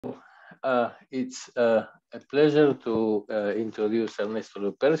It's a pleasure to introduce Ernesto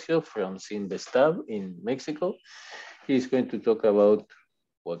Lupercio from Sinvestab in Mexico. He's going to talk about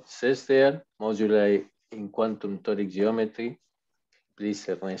what says there, moduli in quantum toric geometry. Please,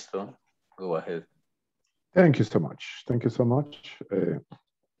 Ernesto, go ahead. Thank you so much. Thank you so much.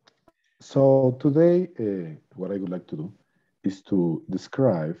 So today, what I would like to do is to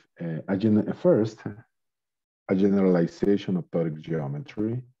describe first a generalization of toric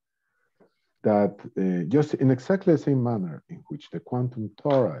geometry that just in exactly the same manner in which the quantum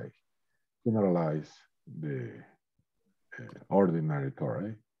tori generalize the ordinary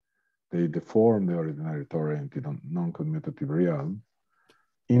tori, they deform the ordinary tori into the non-commutative realm.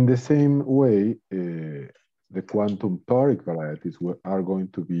 In the same way, the quantum toric varieties are going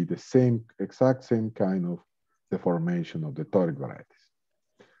to be the same, exact same kind of deformation of the toric varieties.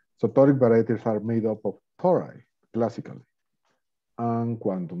 So toric varieties are made up of tori, classically, and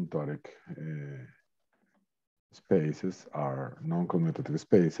quantum toric spaces are non-commutative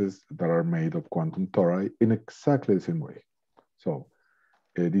spaces that are made of quantum tori in exactly the same way. So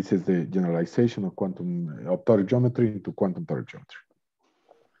this is the generalization of toric geometry into quantum toric geometry.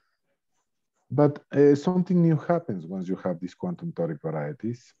 But something new happens once you have these quantum toric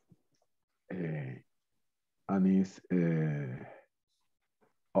varieties, and is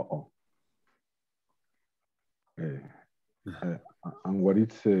and what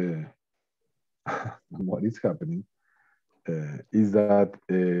is happening is that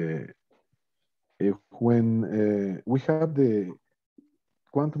when we have the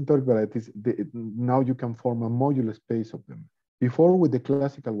quantum toric varieties, now you can form a modular space of them. Before, with the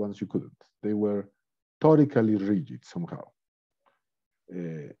classical ones, you couldn't. They were torically rigid somehow.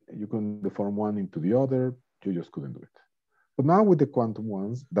 You couldn't deform one into the other. You just couldn't do it. But now with the quantum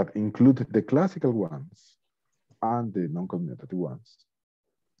ones that include the classical ones and the non-commutative ones,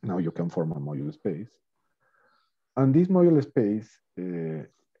 now you can form a modular space. And this modular space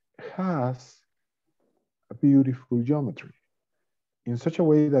has a beautiful geometry in such a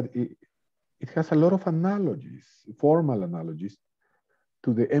way that it has a lot of analogies, formal analogies,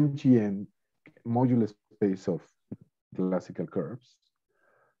 to the MGN modular space of classical curves.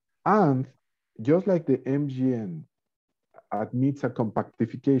 And just like the MGN admits a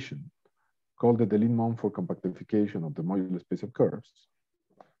compactification called the Deligne-Montfort compactification of the modular space of curves,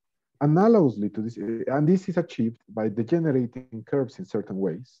 analogously to this, and this is achieved by degenerating curves in certain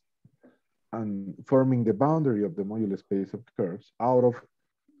ways and forming the boundary of the modular space of curves out of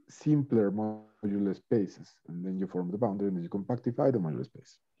simpler modular spaces. And then you form the boundary and then you compactify the modular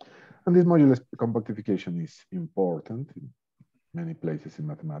space. And this modular compactification is important in many places in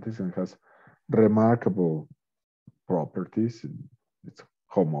mathematics and has remarkable properties. It's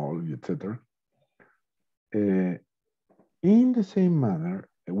homology, etc. In the same manner,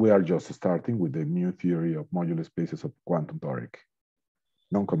 we are just starting with the new theory of modular spaces of quantum toric,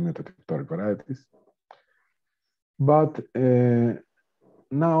 non-commutative toric varieties. But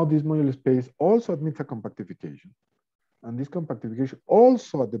now this modular space also admits a compactification. And this compactification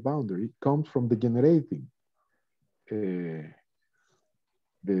also at the boundary comes from degenerating the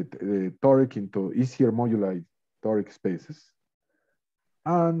toric into easier moduli toric spaces.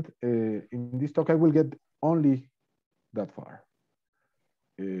 And in this talk, I will get only that far.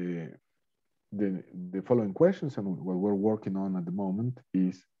 The following questions and what we're working on at the moment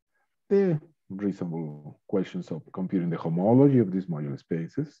is the reasonable questions of computing the homology of these modular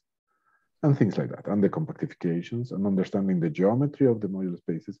spaces and things like that, and the compactifications and understanding the geometry of the modular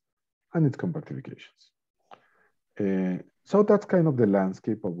spaces and its compactifications. So that's kind of the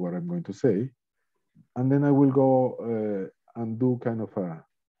landscape of what I'm going to say. And then I will go and do kind of a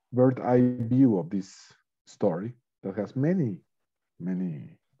bird's eye view of this story that has many,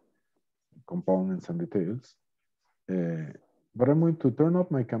 many components and details. But I'm going to turn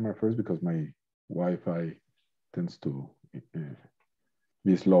off my camera first because my Wi-Fi tends to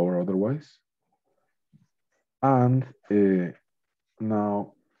be slower otherwise. And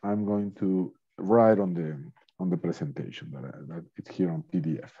now I'm going to write on the presentation that it's here on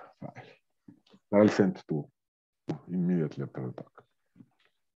PDF file that I'll send to immediately after the talk.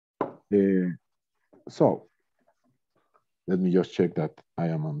 So let me just check that I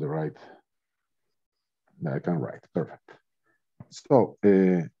am on the right. That I can write, perfect. So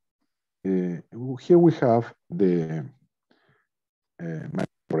here we have the my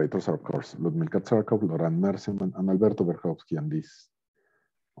operators are, of course, Ludmil Kaczarkov, Laurent Merseman, and Alberto Verkhovsky, and this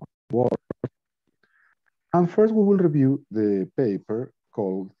work. And first we will review the paper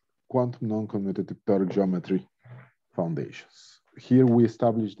called Quantum Non-Commutative Toric Geometry Foundations. Here we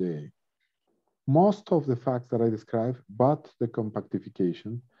establish most of the facts that I described, but the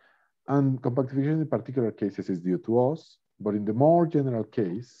compactification And compactification in particular cases is due to us, but in the more general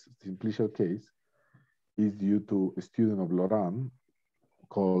case, simplicial case, is due to a student of Laurent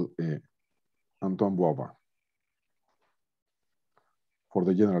called Antoine Boivin for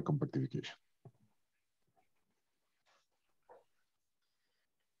the general compactification.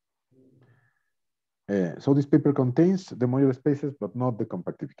 So this paper contains the modular spaces, but not the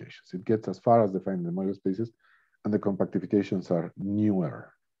compactifications. It gets as far as defining the modular spaces, and the compactifications are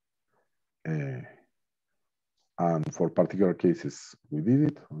newer. And for particular cases, we did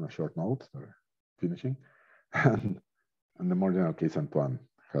it on a short note, finishing. And the more general case, Antoine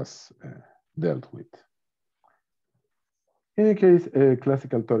has dealt with. In any case,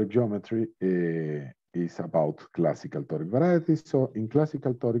 classical toric geometry is about classical toric varieties. So in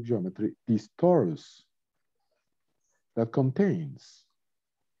classical toric geometry, this torus that contains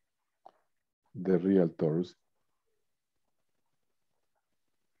the real torus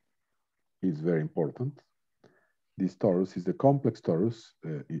is very important. This torus is the complex torus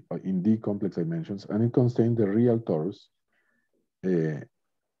in D complex dimensions, and it contains the real torus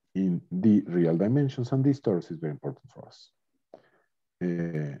in D real dimensions, and this torus is very important for us.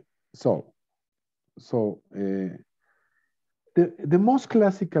 The most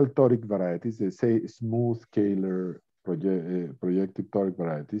classical toric varieties, they say smooth, scalar, projective toric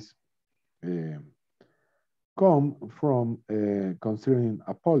varieties, come from considering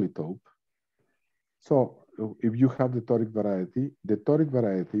a polytope. So if you have the toric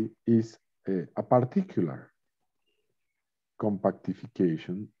variety is a particular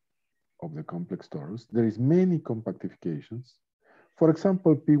compactification of the complex torus. There is many compactifications. For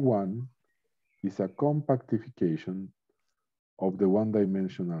example, P1 is a compactification of the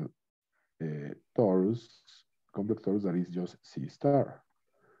one-dimensional torus, complex torus that is just C star.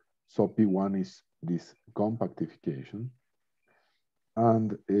 So P1 is this compactification.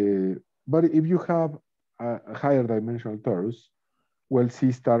 And but if you have a higher dimensional torus, well,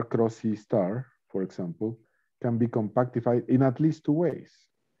 C star cross C star, for example, can be compactified in at least two ways,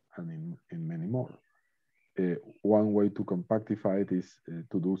 and in many more. One way to compactify it is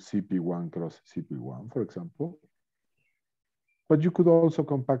to do CP1 cross CP1, for example. But you could also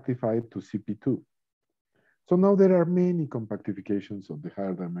compactify it to CP2. So now there are many compactifications of the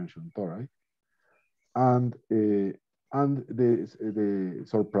higher dimension tori. And the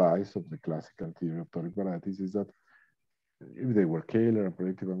surprise of the classical theory of toric varieties is that if they were scalar and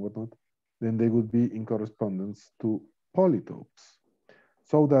projective and whatnot, then they would be in correspondence to polytopes.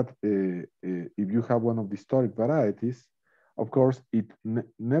 So that if you have one of these toric varieties, of course, it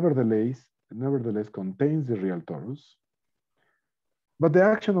nevertheless contains the real torus. But the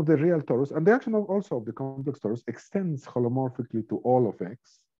action of the real torus and the action also of the complex torus extends holomorphically to all of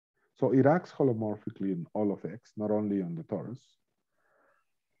X. So it acts holomorphically in all of X, not only on the torus.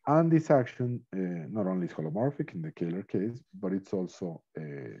 And this action not only is holomorphic in the scalar case, but it's also,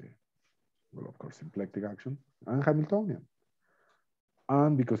 well, of course, symplectic action and Hamiltonian.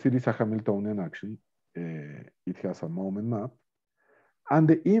 And because it is a Hamiltonian action, it has a moment map. And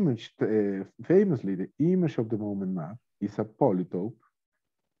the image, famously, the image of the moment map is a polytope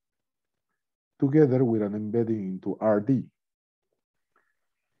together with an embedding into RD.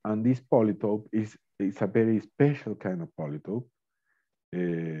 And this polytope is a very special kind of polytope.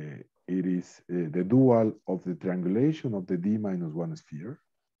 It is the dual of the triangulation of the D-1 sphere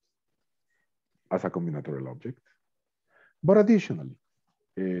as a combinatorial object. But additionally,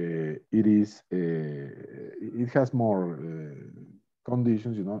 it has more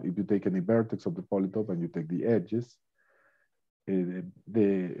conditions, you know, if you take any vertex of the polytope and you take the edges,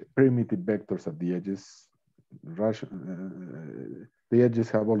 the primitive vectors at the edges, the edges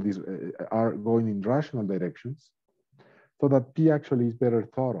have all these, are going in rational directions, so that P actually is better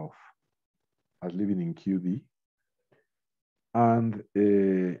thought of as living in QD. And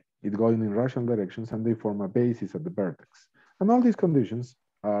it's going in rational directions, and they form a basis at the vertex. And all these conditions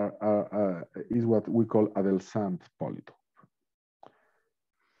is what we a Del-Sant polytope.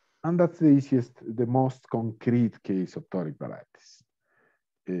 And that's the easiest, the most concrete case of toric varieties.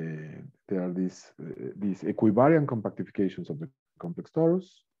 There are these equivariant compactifications of the complex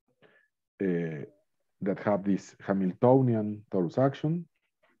torus that have this Hamiltonian torus action.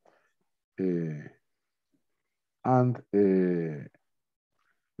 And they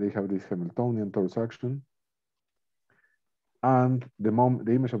have this Hamiltonian torus action. And the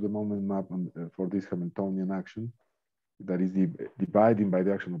image of the moment map for this Hamiltonian action, that is dividing by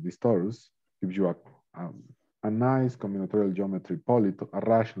the action of this torus, gives you a nice combinatorial geometry polytope, a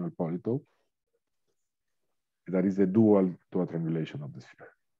rational polytope, that is the dual to a triangulation of the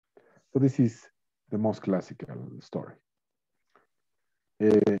sphere. So this is the most classical story.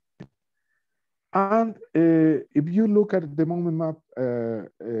 And if you look at the moment map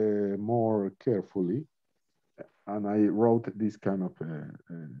more carefully, and I wrote this kind of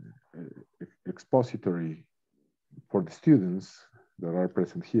expository for the students that are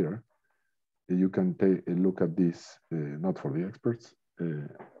present here. You can take a look at this, not for the experts,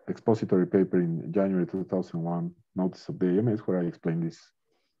 expository paper in January 2001, Notice of the AMS, where I explain this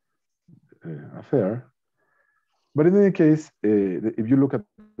affair. But in any case, if you look at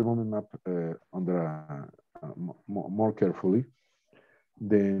the moment map more carefully,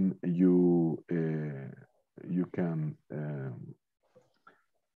 then you can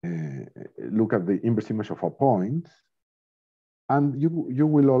look at the inverse image of a point, and you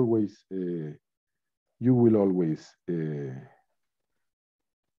will always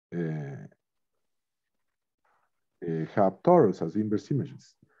have torus as inverse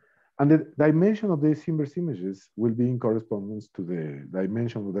images. And the dimension of these inverse images will be in correspondence to the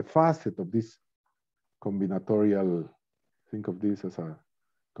dimension of the facet of this combinatorial, think of this as a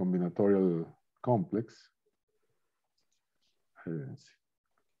combinatorial complex,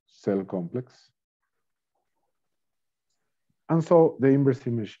 cell complex. And so the inverse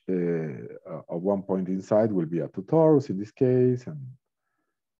image of one point inside will be a 2 torus in this case,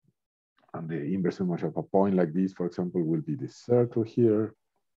 and the inverse image of a point like this, for example, will be this circle here.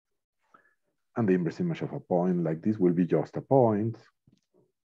 And the inverse image of a point like this will be just a point.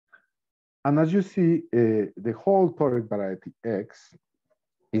 And as you see, the whole toric variety X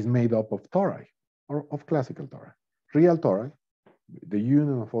is made up of tori, or of classical tori. Real tori, the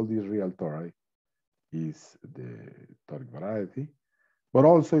union of all these real tori is the toric variety, but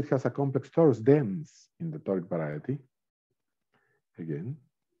also it has a complex torus dense in the toric variety. Again,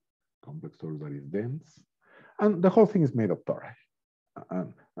 complex torus that is dense. And the whole thing is made of tori.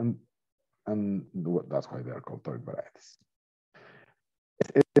 And that's why they are called toric varieties.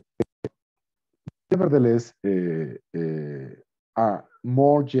 Nevertheless, a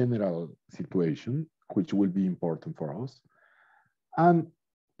more general situation, which will be important for us. And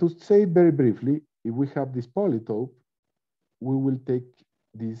to say it very briefly, if we have this polytope, we will take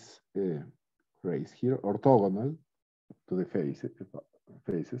this rays here, orthogonal to the faces.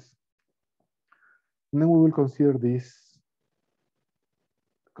 And then we will consider this,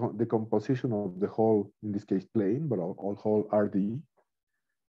 the composition of the whole, in this case, plane, but all whole RD.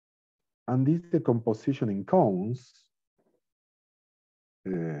 And this the composition in cones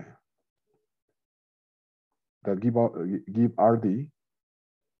that give RD,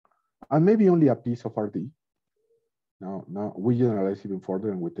 and maybe only a piece of RD. Now we generalize even further,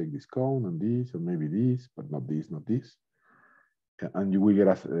 and we take this cone and this, and maybe this, but not this, not this, and you will get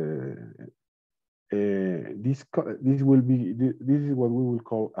us this is what we will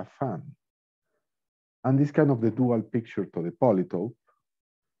call a fan, and this kind of the dual picture to the polytope.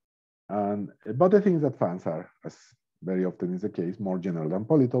 And but the things that fans are, as very often is the case, more general than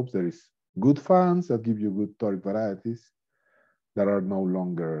polytopes. There is good fans that give you good toric varieties that are no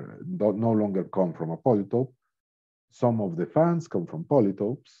longer come from a polytope. Some of the fans come from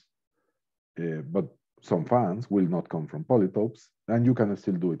polytopes, but some fans will not come from polytopes, and you can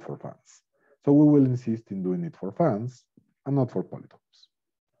still do it for fans. So we will insist in doing it for fans and not for polytopes.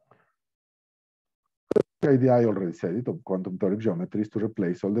 The idea, I already said it, of quantum toric geometry is to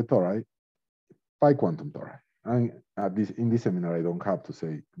replace all the tori by quantum tori. And in this seminar, I don't have to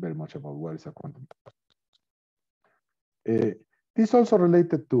say very much about what is a quantum tori. This is also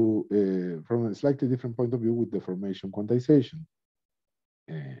related to, from a slightly different point of view, with deformation quantization.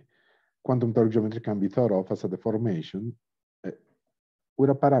 Quantum toric geometry can be thought of as a deformation with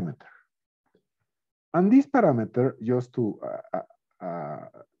a parameter. And this parameter, just to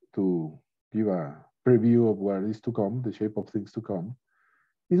give a preview of where is to come, the shape of things to come,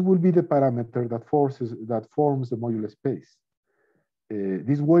 this will be the parameter that forms the modular space.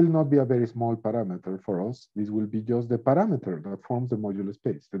 This will not be a very small parameter for us. This will be just the parameter that forms the modular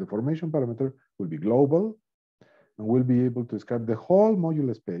space. The deformation parameter will be global, and we'll be able to describe the whole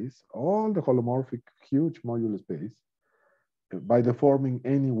modular space, all the holomorphic, huge modular space, by deforming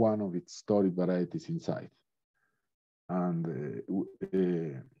any one of its toric varieties inside. And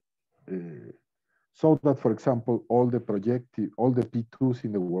so that, for example, all the P2s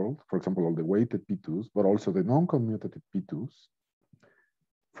in the world, for example, all the weighted P2s, but also the non-commutative P2s,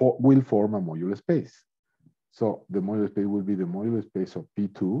 will form a modular space. So the modular space will be the modular space of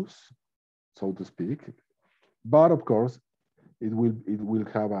P2s, so to speak. But of course, it will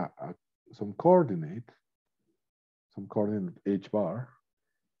have some coordinate H bar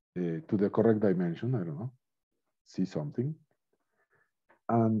to the correct dimension, I don't know, see something.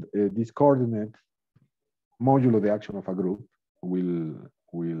 And this coordinate modulo the action of a group will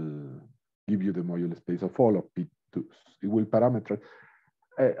give you the modular module space of all of P2s. It will parameterize.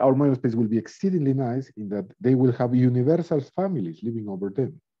 Our module space will be exceedingly nice in that they will have universal families living over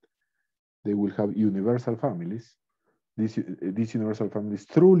them. They will have universal families. These universal families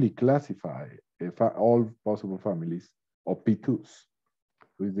truly classify all possible families of P2s.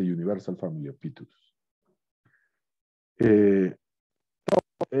 So it's the universal family of P2s.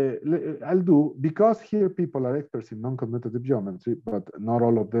 I'll do, because here people are experts in non-commutative geometry, but not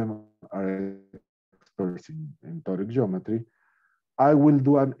all of them are experts in toric geometry, I will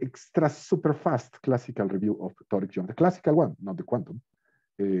do an extra super fast classical review of toric geometry, classical one, not the quantum.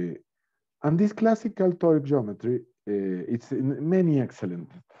 And this classical toric geometry, it's in many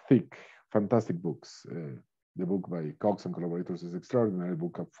excellent, thick, fantastic books. The book by Cox and collaborators is extraordinary. The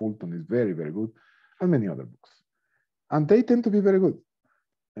book of Fulton is very, very good, and many other books. And they tend to be very good,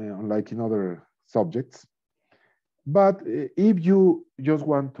 unlike in other subjects. But if you just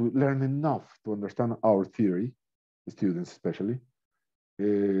want to learn enough to understand our theory, students especially,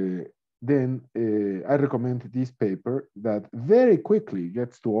 then I recommend this paper that very quickly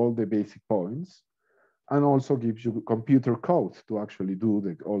gets to all the basic points and also gives you computer code to actually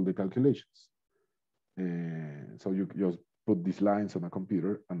do all the calculations. So you just put these lines on a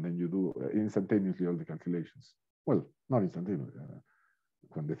computer and then you do instantaneously all the calculations. Well, not instantaneously.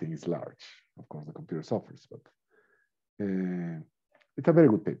 When the thing is large, of course, the computer suffers, but it's a very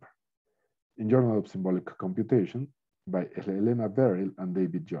good paper in Journal of Symbolic Computation by Elena Beryl and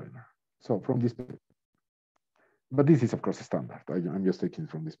David Joyner. So from this paper, but this is of course a standard. I'm just taking it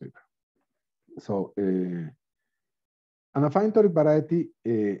from this paper. So an affine toric variety.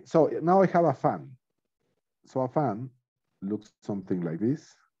 So now I have a fan. So a fan looks something like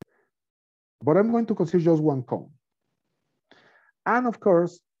this, but I'm going to consider just one cone. And of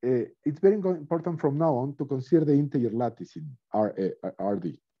course, it's very important from now on to consider the integer lattice in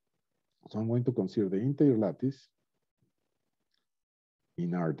RD. So I'm going to consider the integer lattice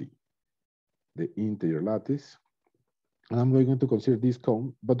in RD, the integer lattice. And I'm going to consider this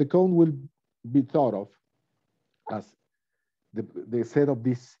cone, but the cone will be thought of as the set of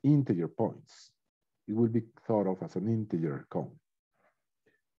these integer points. It will be thought of as an integer cone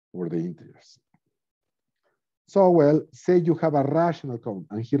over the integers. So, well, say you have a rational cone,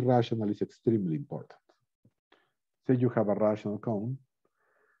 and here rational is extremely important. Say you have a rational cone,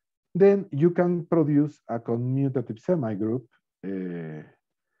 then you can produce a commutative semigroup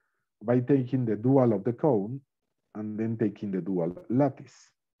by taking the dual of the cone and then taking the dual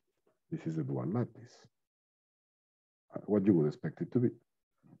lattice. This is the dual lattice, what you would expect it to be.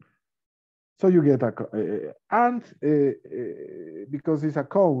 So you get because it's a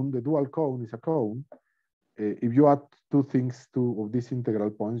cone, the dual cone is a cone. If you add two things of these integral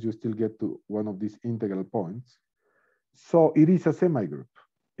points, you still get to one of these integral points. So it is a semigroup.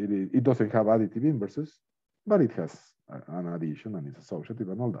 It doesn't have additive inverses, but it has an addition and it's associative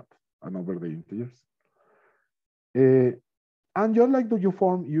and all that, and over the integers. And just like you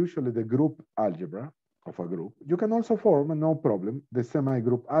form usually the group algebra of a group, you can also form, no problem, the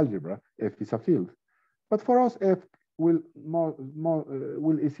semigroup algebra. F is a field. But for us, F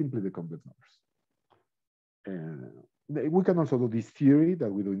is simply the complex numbers. We can also do this theory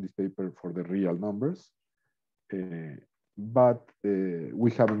that we do in this paper for the real numbers, but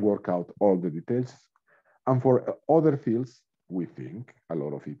we haven't worked out all the details. And for other fields, we think a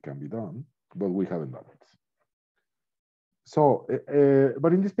lot of it can be done, but we haven't done it. So,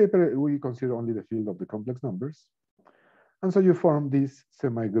 but in this paper, we consider only the field of the complex numbers. And so you form this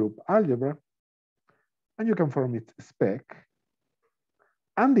semigroup algebra, and you can form it spec.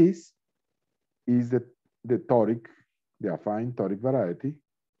 And this is the toric, the affine toric variety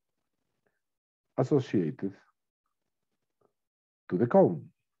associated to the cone.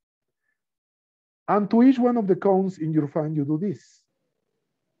 And to each one of the cones in your fan, you do this.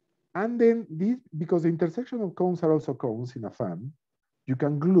 And then this, because the intersection of cones are also cones in a fan, you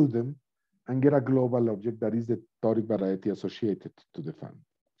can glue them and get a global object that is the toric variety associated to the fan.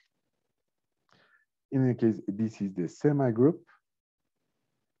 In any case, this is the semigroup,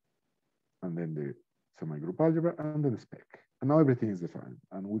 and then the semigroup algebra, and then the spec. And now everything is defined.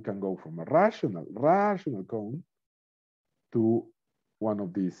 And we can go from a rational cone to one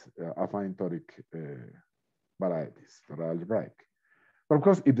of these affine toric varieties that are algebraic. But of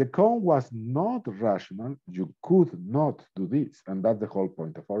course, if the cone was not rational, you could not do this. And that's the whole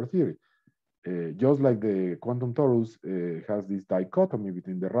point of our theory. Just like the quantum torus has this dichotomy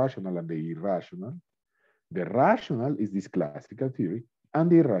between the rational and the irrational, the rational is this classical theory,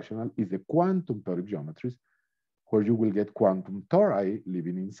 and the irrational is the quantum toric geometries, where you will get quantum tori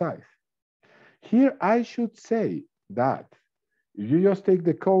living inside. Here, I should say that If you just take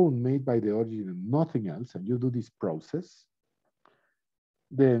the cone made by the origin and nothing else, and you do this process,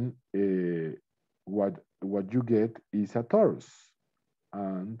 then what you get is a torus.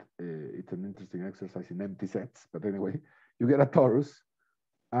 And it's an interesting exercise in empty sets. But anyway, you get a torus,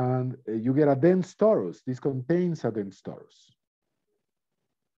 and you get a dense torus. This contains a dense torus.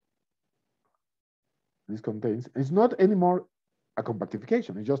 This contains, it's not anymore a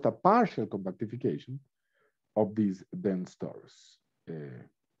compactification. It's just a partial compactification of this dense torus.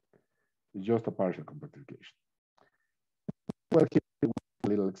 It's just a partial compactification. Well, here a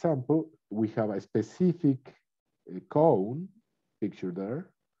little example. We have a specific cone picture there.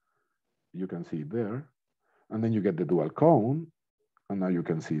 You can see it there. And then you get the dual cone. And now you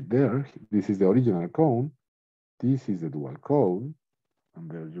can see it there. This is the original cone. This is the dual cone. And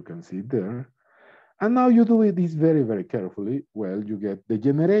there you can see it there. And now you do this very, very carefully. Well, you get the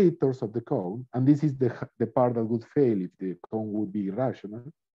generators of the cone. And this is the part that would fail if the cone would be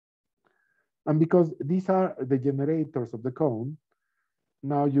irrational. And because these are the generators of the cone,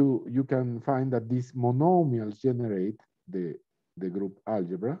 now you can find that these monomials generate the group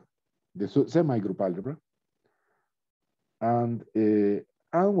algebra, the semi-group algebra. And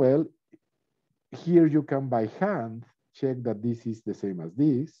well, here you can by hand check that this is the same as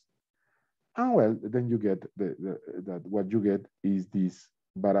this. And well, then you get that what you get is this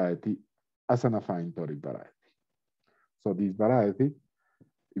variety as an affine toric variety. So this variety,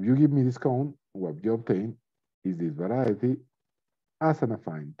 if you give me this cone, what you obtain is this variety as an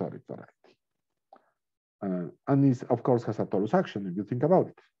affine toric variety. And this, of course, has a torus action if you think about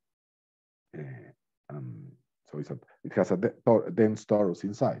it. So it has a dense torus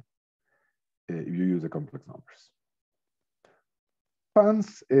inside if you use the complex numbers.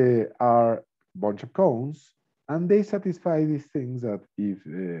 Fans are a bunch of cones, and they satisfy these things that if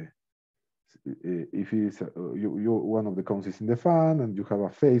one of the cones is in the fan and you have a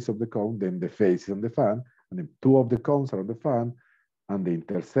face of the cone, then the face is on the fan, and then two of the cones are on the fan, and the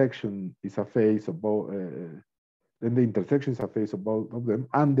intersection is a face of both. Then the intersection is a face of both of them,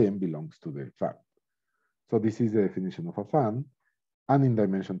 and then belongs to the fan. So this is the definition of a fan, and in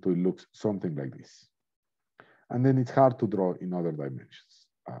dimension 2 it looks something like this. And then it's hard to draw in other dimensions.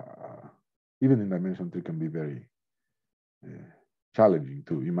 Even in dimension 3 can be very challenging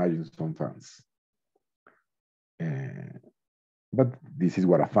to imagine some fans. But this is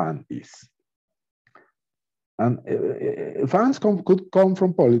what a fan is. And fans could come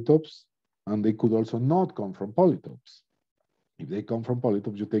from polytopes, and they could also not come from polytopes. If they come from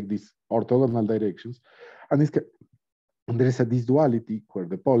polytopes, you take these orthogonal directions, and there is this duality where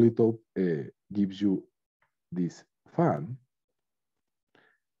the polytope gives you this fan.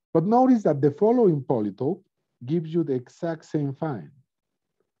 But notice that the following polytope gives you the exact same fan.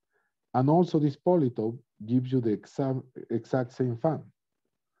 And also this polytope gives you the exact same fan.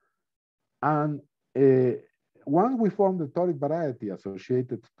 And once we form the toric variety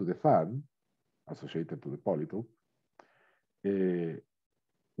associated to the fan, associated to the polytope,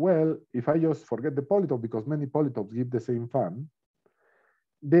 well, if I just forget the polytope because many polytopes give the same fan,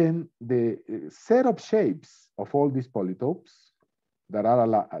 then the set of shapes of all these polytopes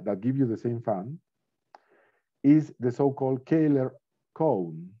that give you the same fan is the so-called Kähler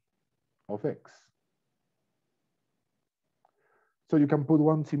cone of X. So you can put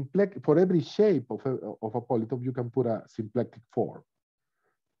one symplectic, for every shape of a polytope, you can put a symplectic form.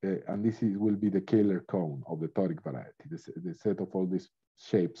 And this will be the Kähler cone of the toric variety, the set of all these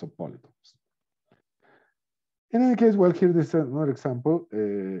shapes of polytopes. In any case, well, here is another example,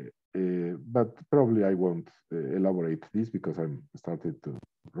 but probably I won't elaborate this because I'm started to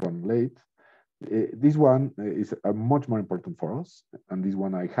run late. This one is much more important for us, and this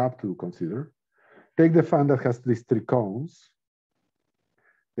one I have to consider. Take the fan that has these three cones,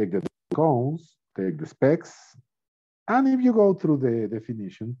 take the cones, take the specs, and if you go through the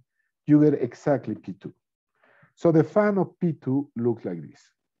definition, you get exactly P2. So the fan of P2 looks like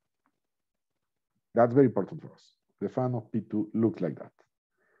this. That's very important for us. The fan of P2 looks like that.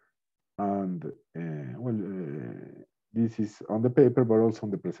 And this is on the paper, but also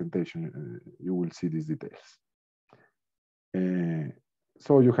on the presentation, you will see these details.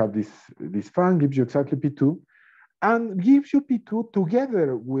 So you have this fan gives you exactly P2 and gives you P2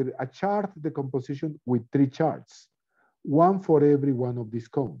 together with a chart decomposition with three charts, one for every one of these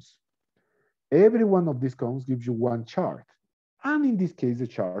cones. Every one of these cones gives you one chart. And in this case, the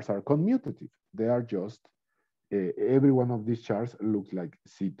charts are commutative. They are just, every one of these charts looks like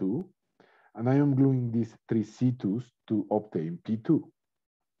C2. And I am gluing these three C2s to obtain P2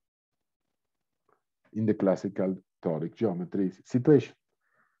 in the classical toric geometry situation.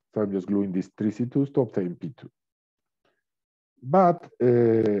 So I'm just gluing these three C2s to obtain P2. But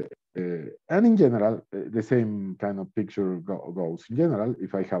and in general, the same kind of picture goes in general.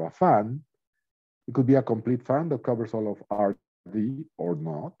 If I have a fan, it could be a complete fan that covers all of RD or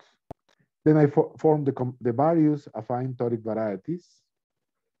not. Then I form the various affine toric varieties,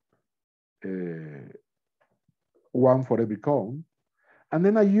 one for every cone. And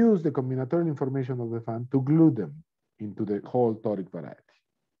then I use the combinatorial information of the fan to glue them into the whole toric variety.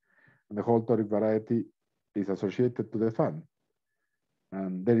 And the whole toric variety is associated to the fan.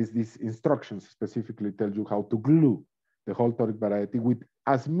 And there is these instructions specifically tell you how to glue the whole toric variety with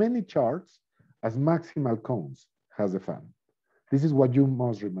as many charts as maximal cones has the fan. This is what you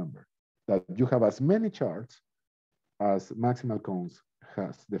must remember, that you have as many charts as maximal cones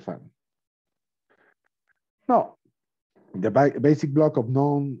has the fan. Now, the basic block of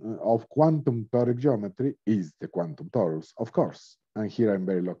quantum toric geometry is the quantum torus, of course. And here I'm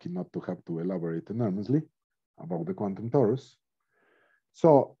very lucky not to have to elaborate enormously about the quantum torus.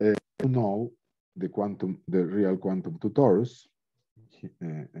 So you know the real quantum to torus.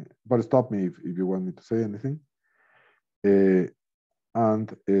 But stop me if you want me to say anything. And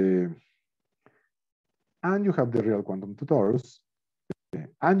you have the real quantum to torus.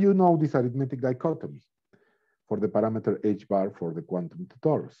 And you know this arithmetic dichotomy for the parameter h bar for the quantum to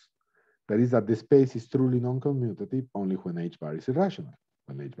torus. That is that the space is truly non-commutative only when h bar is irrational.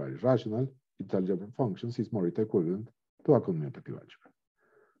 When h bar is rational, its algebra functions is Morita equivalent to a commutative algebra.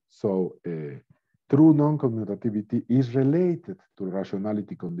 So true non-commutativity is related to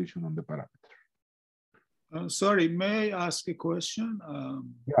rationality condition on the parameter. Sorry, may I ask a question?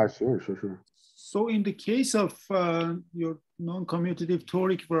 Yeah, sure. So in the case of your non-commutative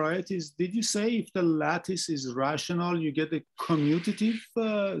toric varieties, did you say if the lattice is rational, you get a commutative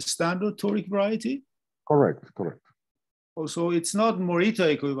standard toric variety? Correct. Oh, so it's not Morita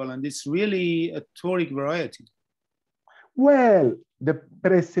equivalent, it's really a toric variety. Well, the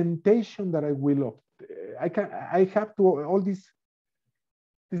presentation that I will, I have to, all this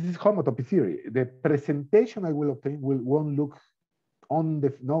is homotopy theory. The presentation I will obtain won't look on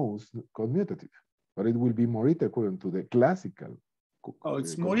the nose commutative, but it will be Morita equivalent to the classical. Oh,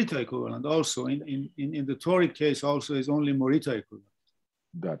 it's Morita equivalent also. In the toric case also is only Morita equivalent.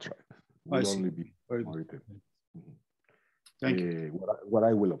 That's right. It will only be Morita. Mm-hmm. Thank you. What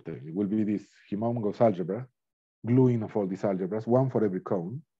I will obtain, it will be this humongous algebra, gluing of all these algebras, one for every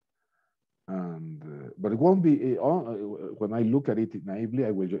cone. And but it won't be when I look at it naively.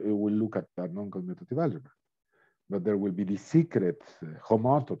 It will look at that non-commutative algebra, but there will be the secret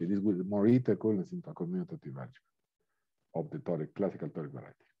homotopy. This will Morita equivalence into a commutative algebra of the classical toric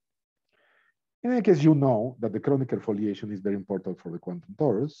variety. In any case, you know that the Kronecker foliation is very important for the quantum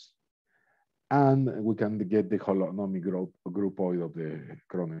torus, and we can get the holonomic groupoid of the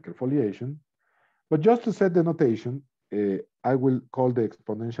Kronecker foliation. But just to set the notation, I will call the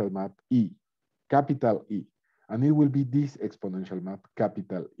exponential map E, capital E, and it will be this exponential map,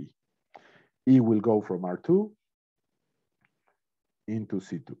 capital E. E will go from R2 into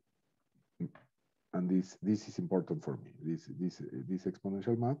C2. And this is important for me, this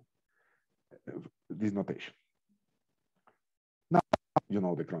exponential map, this notation. Now, you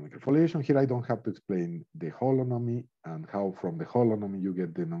know the Kronecker foliation. Here I don't have to explain the holonomy and how from the holonomy you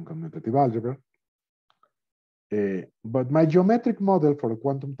get the non-commutative algebra. But my geometric model for the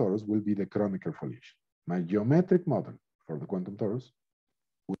quantum torus will be the Kronecker foliation. My geometric model for the quantum torus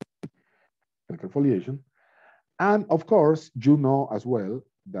will be the Kronecker foliation. And of course, you know as well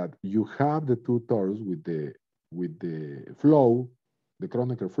that you have the two torus with the flow, the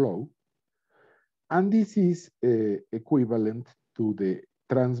Kronecker flow. And this is equivalent to the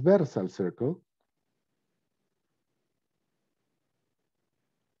transversal circle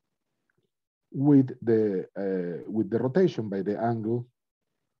with the rotation by the angle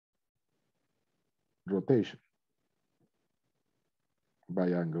rotation by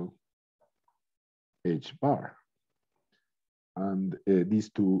angle h bar. And these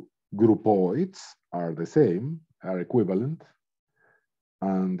two groupoids are the same, are equivalent,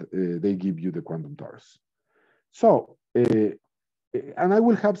 and they give you the quantum torus. So, and I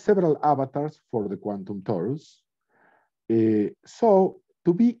will have several avatars for the quantum torus. So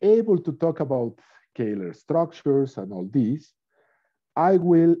to be able to talk about scalar structures and all these, I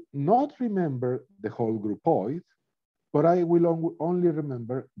will not remember the whole groupoid, but I will only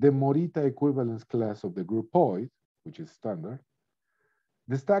remember the Morita equivalence class of the groupoid, which is standard.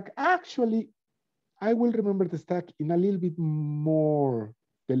 The stack, actually, I will remember the stack in a little bit more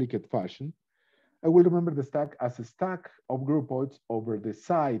delicate fashion. I will remember the stack as a stack of groupoids over the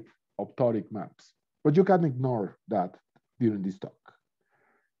side of toric maps. But you can ignore that during this talk.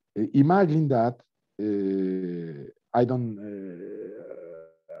 Imagine that I don't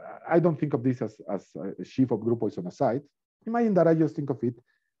think of this as a sheaf of groupoids on a side. Imagine that I just think of it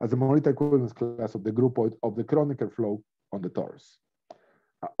as the Morita equivalence class of the groupoid of the Kronecker flow on the torus,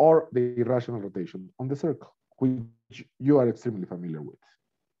 or the irrational rotation on the circle, which you are extremely familiar with.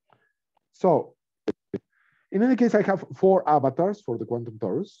 So in any case, I have 4 avatars for the quantum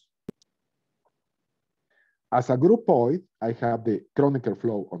torus. As a groupoid, I have the Kronecker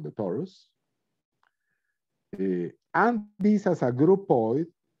flow on the torus. And this as a groupoid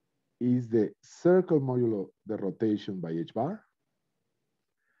is the circle modulo the rotation by h bar.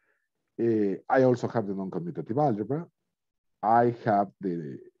 I also have the non-commutative algebra. I have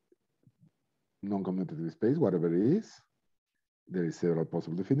the non-commutative space, whatever it is. There is several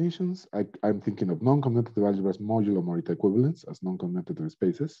possible definitions. I'm thinking of non-commutative algebras modulo Morita equivalence as non-commutative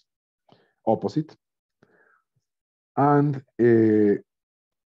spaces, opposite. And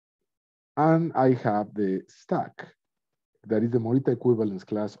I have the stack, that is the Morita equivalence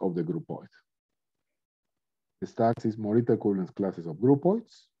class of the groupoid. The stacks is Morita equivalence classes of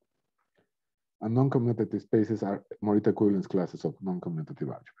groupoids, and non-commutative spaces are Morita equivalence classes of non-commutative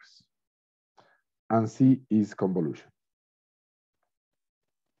algebras. And C is convolution.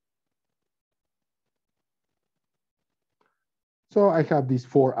 So I have these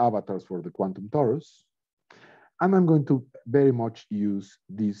 4 avatars for the quantum torus, and I'm going to very much use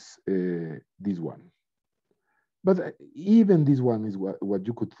this one. But even this one is what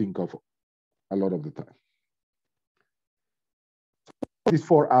you could think of a lot of the time. These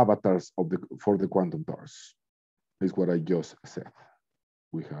 4 avatars for the quantum torus is what I just said.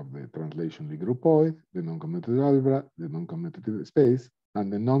 We have the translationally groupoid, the non-commutative algebra, the non-commutative space, and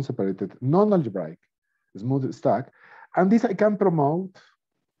the non-separated, non-algebraic smooth stack. And this I can promote,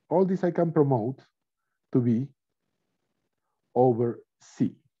 all this I can promote to be over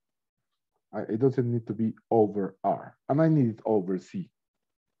C. It doesn't need to be over R. And I need it over C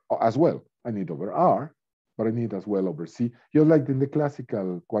as well. I need over R, but I need as well over C, just like in the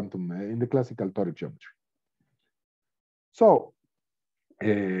classical quantum, in the classical toric geometry. So,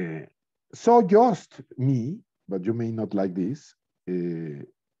 so just me, but you may not like this,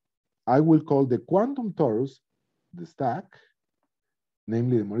 I will call the quantum torus the stack,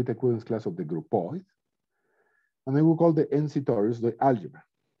 namely the Morita equivalence class of the groupoid, and I will call the NC torus the algebra,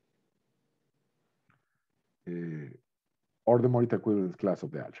 or the Morita equivalence class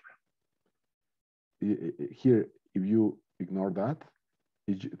of the algebra. Here, if you ignore that,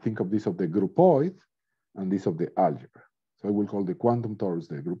 think of this of the groupoid and this of the algebra. So I will call the quantum torus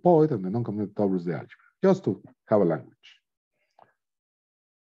the groupoid and the non-commutative torus the algebra, just to have a language.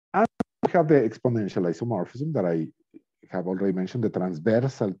 And we have the exponential isomorphism that I have already mentioned, the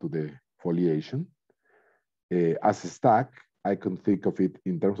transversal to the foliation. As a stack, I can think of it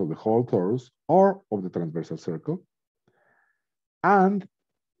in terms of the whole torus or of the transversal circle. And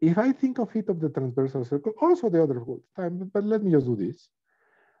if I think of it of the transversal circle, also the other time, but let me just do this.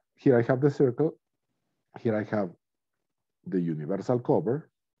 Here I have the circle. Here I have the universal cover.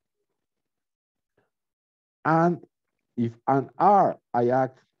 And if an R I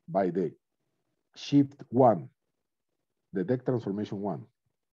act by the shift 1, the deck transformation 1,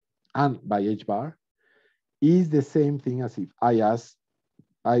 and by H bar, is the same thing as if I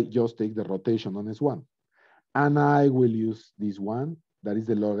just take the rotation on S1. And I will use this one, that is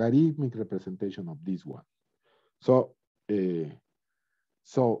the logarithmic representation of this one. So,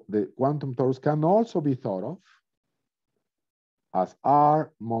 so the quantum torus can also be thought of as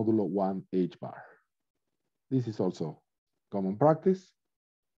R modulo 1 H bar. This is also common practice,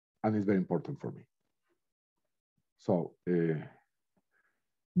 and it's very important for me. So,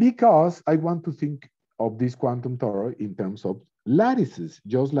 because I want to think of this quantum tori in terms of lattices,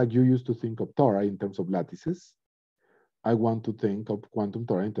 just like you used to think of tori in terms of lattices, I want to think of quantum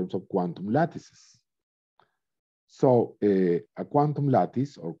tori in terms of quantum lattices. So a quantum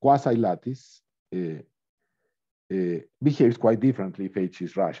lattice or quasi-lattice behaves quite differently if H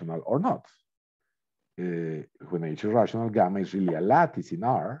is rational or not. When H is rational, gamma is really a lattice in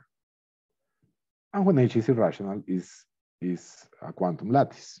R. And when H is irrational, is a quantum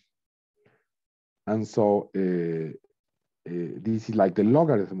lattice. And so this is like the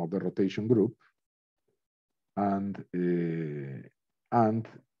logarithm of the rotation group. And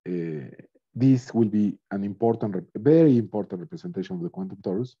this will be an important, very important representation of the quantum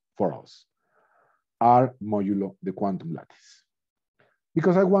torus for us. R modulo the quantum lattice.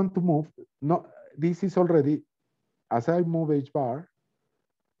 Because I want to move, this is already, as I move H bar,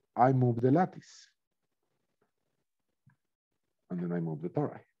 I move the lattice. And then I move the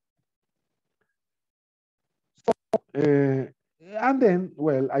tori. So, and then,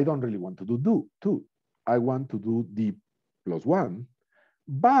 well, I don't really want to do two. I want to do D plus 1,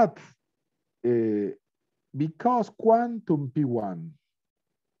 but because quantum P1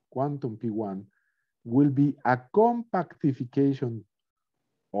 will be a compactification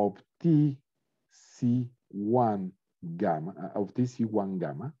of TC1 gamma,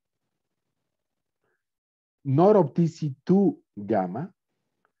 not of TC2 gamma,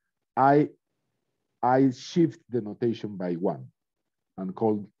 I shift the notation by 1 and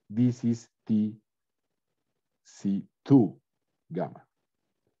call this is TC2 gamma.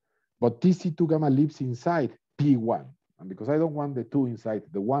 But TC2 gamma lives inside P1. And because I don't want the 2 inside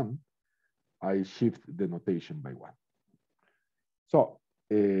the 1, I shift the notation by 1. So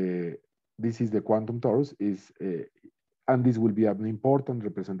this is the quantum torus, and this will be an important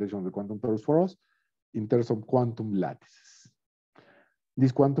representation of the quantum torus for us in terms of quantum lattices.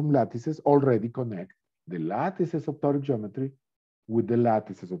 These quantum lattices already connect the lattices of toric geometry with the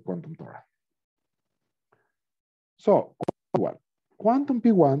lattices of quantum tori. So quantum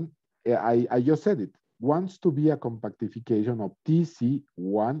P1, I just said it, wants to be a compactification of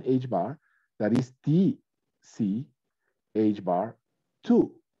TC1 H bar, that is TC H bar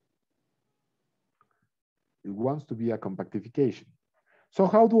 2. It wants to be a compactification. So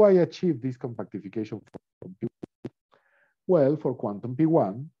how do I achieve this compactification for P1? Well, for quantum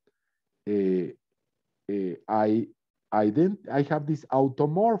P1, I have this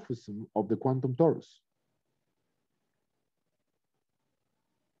automorphism of the quantum torus.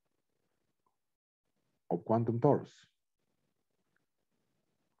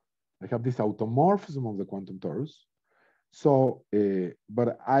 I have this automorphism of the quantum torus. So,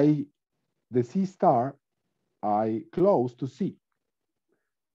 but the C star, I close to C.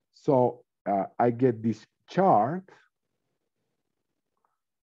 So I get this chart.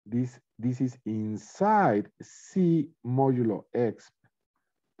 This is inside C modulo X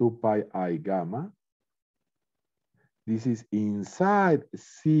 2 pi I gamma. This is inside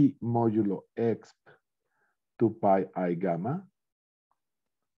C modulo X 2 pi I gamma.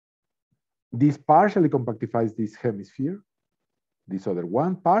 This partially compactifies this hemisphere. This other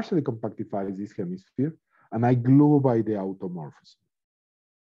one partially compactifies this hemisphere, and I glue by the automorphism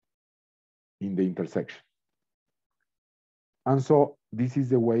in the intersection. And so this is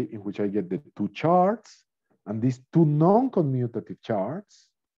the way in which I get the 2 charts and these 2 non-commutative charts,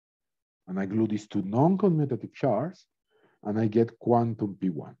 and I glue these 2 non-commutative charts, and I get quantum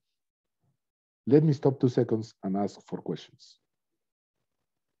P1. Let me stop 2 seconds and ask for questions.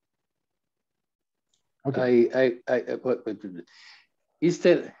 Okay.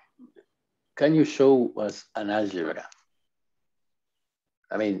 Can you show us an algebra?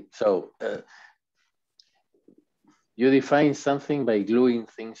 I mean, so you define something by gluing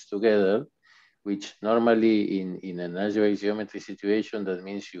things together, which normally in an algebraic geometry situation, that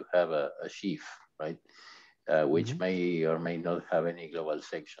means you have a sheaf, right? Which may or may not have any global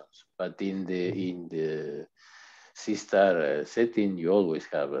sections. But in the C-star setting, you always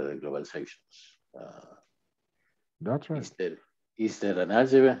have global sections. That's right. Is there an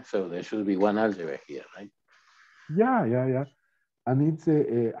algebra? So there should be one algebra here, right? Yeah. And it's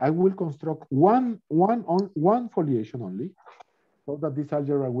I will construct one foliation only, so that this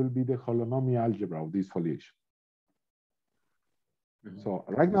algebra will be the holonomy algebra of this foliation. So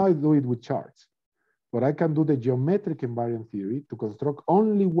right now I do it with charts, but I can do the geometric invariant theory to construct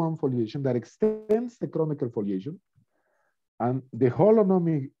only one foliation that extends the Kronecker foliation, and the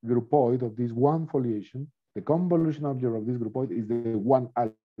holonomy groupoid of this one foliation, the convolution algebra of this groupoid, is the one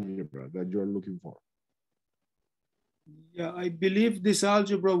algebra that you're looking for. Yeah, I believe this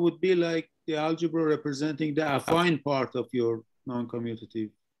algebra would be like the algebra representing the affine part of your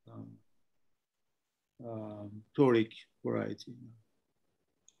non-commutative toric variety,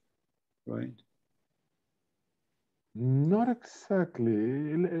 right? Not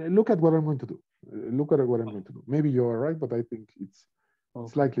exactly. Look at what I'm going to do. Look at what I'm going to do. Maybe you're right, but I think it's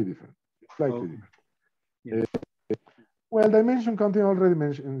slightly different. Different. Yeah. Well, dimension counting already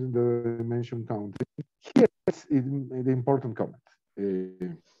mentioned the dimension counting. Here is the important comment.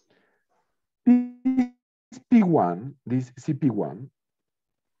 This P1, this CP1,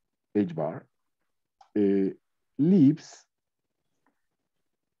 H bar, leaves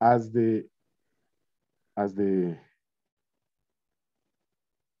as the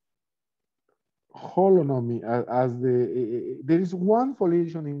holonomy, there is one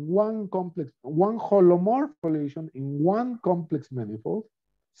foliation in one complex, one holomorph foliation in one complex manifold,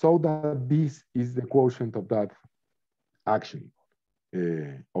 so that this is the quotient of that action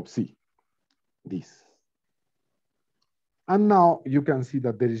of C, this. And now you can see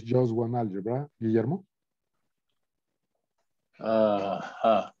that there is just one algebra, Guillermo.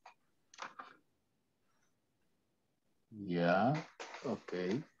 Yeah,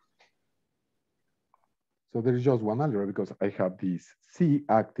 okay. So there is just one algebra because I have this C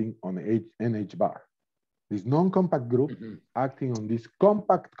acting on NH bar. This non-compact group acting on this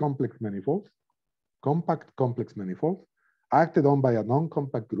compact complex manifold, acted on by a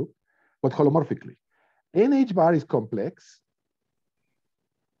non-compact group, but holomorphically. NH bar is complex,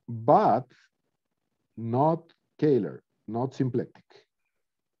 but not scalar, not symplectic.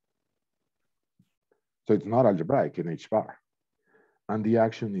 So it's not algebraic in H bar. And the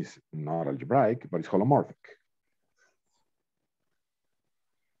action is not algebraic, but it's holomorphic.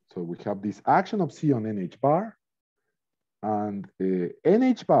 So we have this action of C on NH bar. And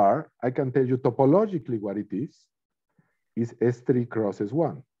NH bar, I can tell you topologically what it is S3 cross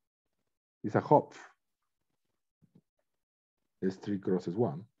S1. It's a Hopf. S3 cross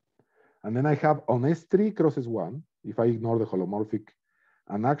S1. And then I have on S3 cross S1, if I ignore the holomorphic,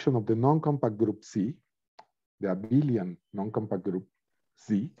 an action of the non-compact group C, the abelian non-compact group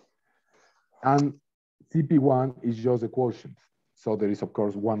C, and CP1 is just a quotient. So there is, of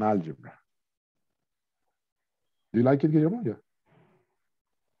course, one algebra. Do you like it, Guillermo? Yeah.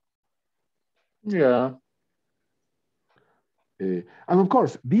 Yeah. And of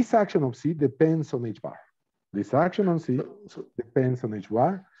course, this action of C depends on H bar. This action on C depends on H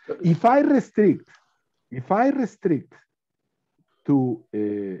bar. If I restrict to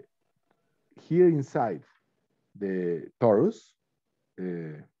here inside the torus,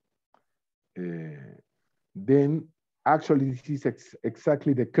 then actually this is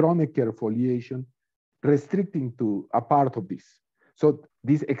exactly the Kronecker foliation restricting to a part of this. So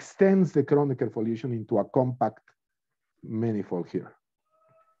this extends the Kronecker foliation into a compact manifold here.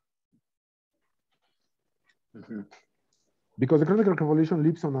 Because the Kronecker foliation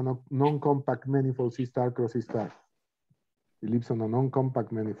lives on a non-compact manifold C star cross C star. It lives on a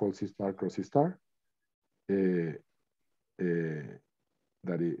non-compact manifold C star cross C star that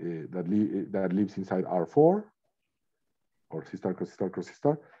lives inside R4 or C star cross C star cross C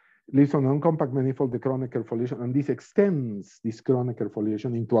star. Lives on a non-compact manifold, the Kronecker foliation, and this extends this Kronecker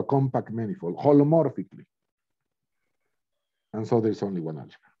foliation into a compact manifold holomorphically. And so there's only one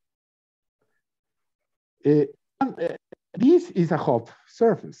algebra. This is a Hopf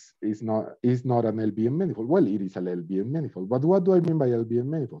surface. It's not an LBM manifold. Well, it is an LBM manifold. But what do I mean by LBM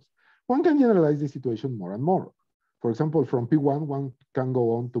manifolds? One can generalize the situation more and more. For example, from P1, one can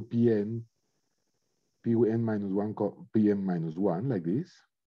go on to Pn minus 1, Pn minus 1, like this.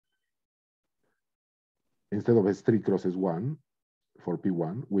 Instead of S3 cross S1 for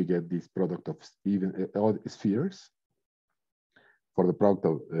P1, we get this product of even odd spheres for the product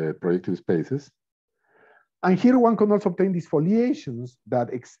of projective spaces. And here one can also obtain these foliations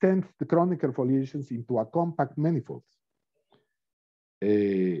that extend the Kronecker foliations into a compact manifold. But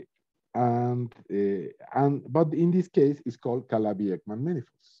in this case, it's called Calabi-Ekman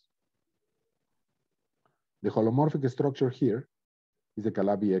manifolds. The holomorphic structure here is the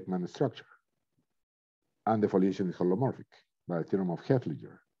Calabi-Ekman structure. And the foliation is holomorphic by the theorem of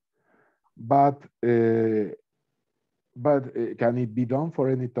Heffliger. But can it be done for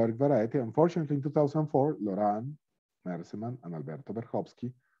any toric variety? Unfortunately, in 2004, Loran, Merseman, and Alberto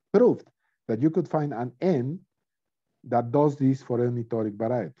Berhovsky proved that you could find an N that does this for any toric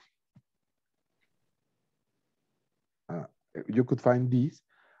variety. You could find this.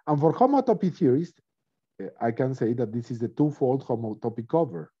 And for homotopy theorists, I can say that this is the twofold homotopy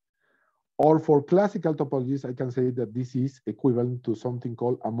cover. Or for classical topologies, I can say that this is equivalent to something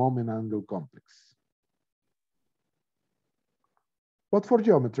called a moment angle complex. But for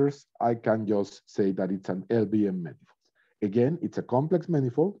geometers, I can just say that it's an LBM manifold. Again, it's a complex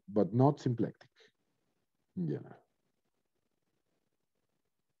manifold, but not symplectic in general.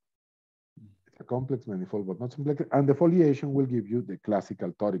 It's a complex manifold, but not symplectic. And the foliation will give you the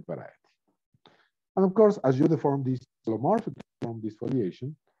classical toric variety. And of course, as you deform this holomorphic from this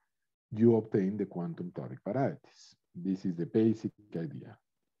foliation, you obtain the quantum toric varieties. This is the basic idea.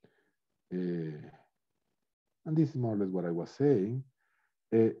 And this is more or less what I was saying.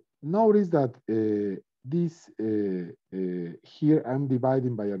 Notice that here I'm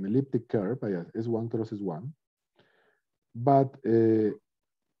dividing by an elliptic curve, by a S1 cross S1. But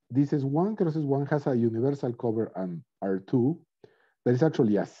this S1 cross S1 has a universal cover on R2. That is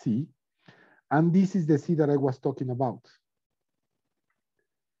actually a C. And this is the C that I was talking about.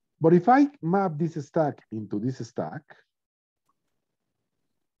 But if I map this stack into this stack,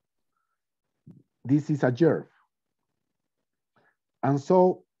 this is a GERF. And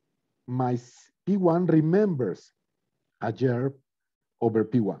so my P1 remembers a GERF over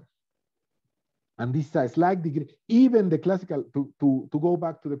P1. And this is a slight degree, even the classical, to go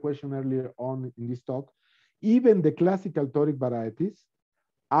back to the question earlier on in this talk, even the classical toric varieties,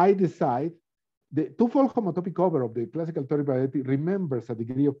 I decide the twofold homotopy cover of the classical toric variety remembers a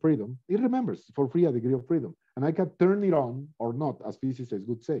degree of freedom. It remembers for free a degree of freedom. And I can turn it on or not, as physicists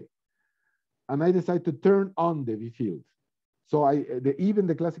would say. And I decide to turn on the V field. So even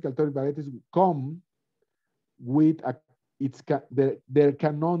the classical toric varieties come with their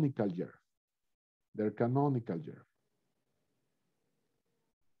canonical year. Their canonical year.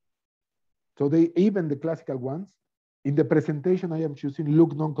 So even the classical ones, in the presentation I am choosing,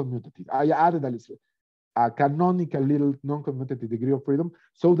 look non-commutative. I added a canonical little non-commutative degree of freedom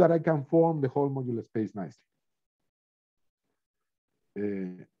so that I can form the whole modular space nicely.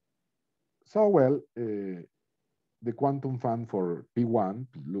 The quantum fan for P1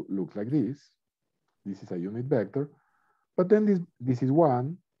 looks like this. This is a unit vector, but then this is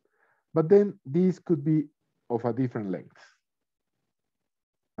one, but then this could be of a different length.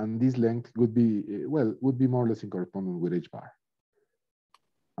 And this length would be, would be more or less in correspondence with H bar.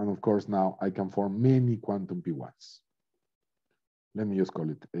 And of course, now I can form many quantum P1s. Let me just call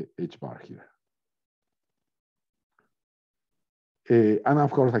it H bar here. And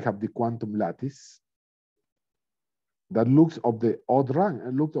of course, I have the quantum lattice that looks of the odd rank,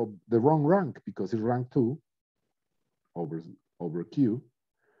 looks of the wrong rank because it's rank 2 over Q,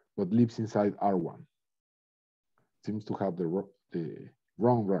 but lives inside R1. Seems to have the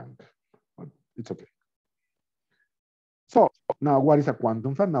wrong rank, but it's okay. So now what is a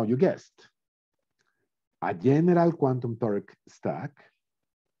quantum fan? Now you guessed. A general quantum toric stack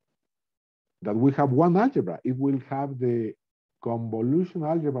that will have one algebra. It will have the convolutional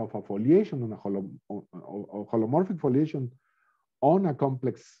algebra of a foliation on a holomorphic foliation on a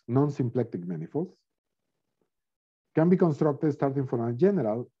complex non-symplectic manifold. Can be constructed starting from a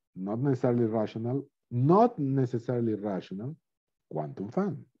general, not necessarily rational quantum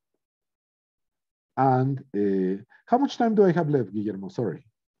fan. And how much time do I have left, Guillermo? Sorry.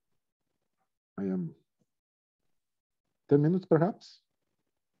 I am 10 minutes, perhaps?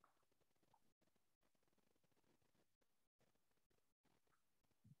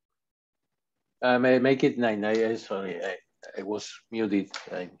 Make it 9. Sorry, I was muted.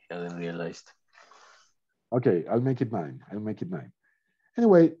 I hadn't realized. Okay, I'll make it 9. I'll make it 9.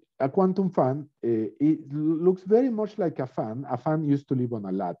 Anyway, a quantum fan, it looks very much like a fan. A fan used to live on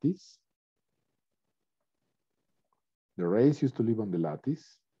a lattice. The rays used to live on the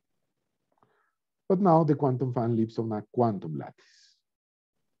lattice. But now the quantum fan lives on a quantum lattice.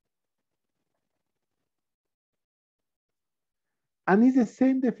 And it's the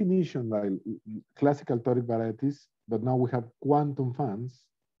same definition like classical toric varieties, but now we have quantum fans.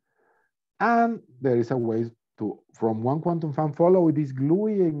 And there is a way to, from one quantum fan, follow this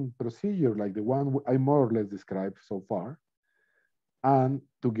gluing procedure like the one I more or less described so far, and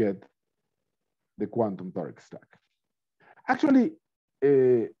to get the quantum toric stack. Actually,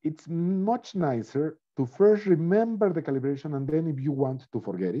 it's much nicer to first remember the calibration, and then if you want to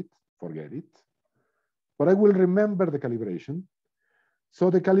forget it, forget it. But I will remember the calibration. So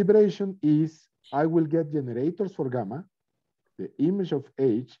the calibration is, I will get generators for gamma. The image of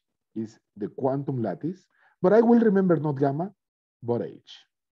H is the quantum lattice, but I will remember not gamma, but H.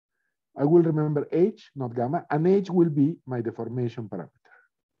 I will remember H, not gamma, and H will be my deformation parameter.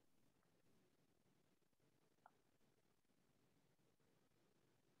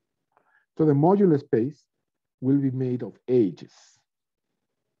 So the modular space will be made of H's.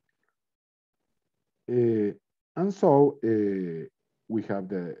 And so we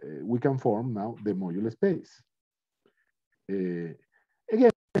have we can form now the modular space.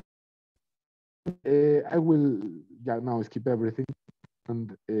 Again, I will now skip everything.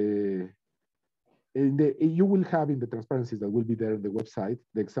 And you will have in the transparencies that will be there on the website,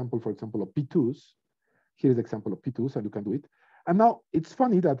 the example, for example, of P2s. Here's the example of P2s, and you can do it. And now it's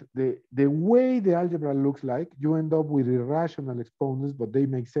funny that the way the algebra looks like, you end up with irrational exponents, but they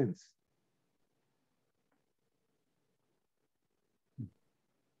make sense.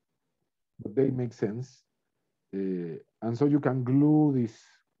 But they make sense. And so you can glue these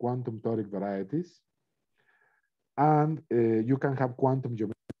quantum toric varieties, and you can have quantum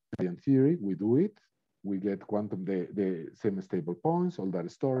geometry theory. We do it. We get quantum, the semi-stable points, all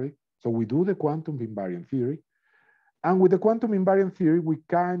that story. So we do the quantum invariant theory. And with the quantum invariant theory, we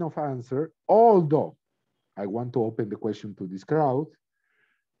kind of answer, although I want to open the question to this crowd,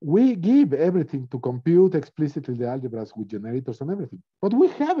 we give everything to compute explicitly the algebras with generators and everything, but we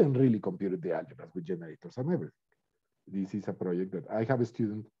haven't really computed the algebras with generators and everything. This is a project that I have a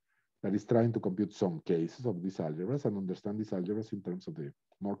student that is trying to compute some cases of these algebras and understand these algebras in terms of the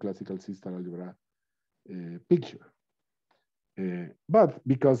more classical system algebra picture. But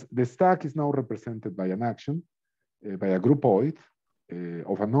because the stack is now represented by an action, by a groupoid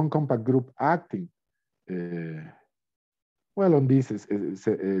of a non-compact group acting well on these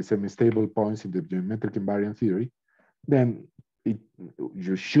semi-stable points in the geometric invariant theory, then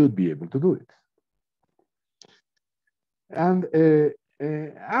you should be able to do it. And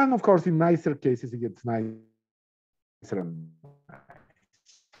of course, in nicer cases, it gets nicer and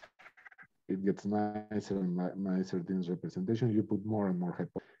it gets nicer and nicer in representation. You put more and more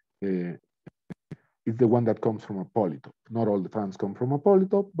hypotheses. It's the one that comes from a polytope. Not all the fans come from a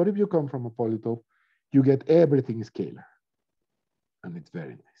polytope, but if you come from a polytope, you get everything scalar. And it's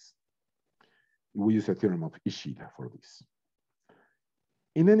very nice. We use a theorem of Ishida for this.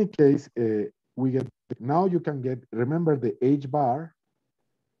 In any case, we get, now you can get, remember the H bar,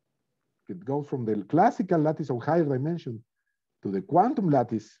 it goes from the classical lattice of higher dimension to the quantum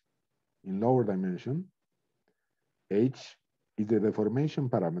lattice in lower dimension. H is the deformation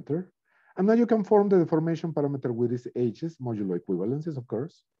parameter. And now you can form the deformation parameter with these H's, modulo equivalences, of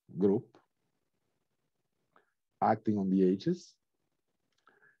course, group, acting on the H's.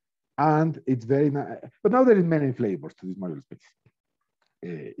 And it's very nice. But now there is many flavors to this modular space.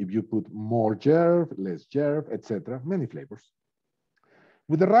 If you put more Jerv, less Jerv, etc., many flavors.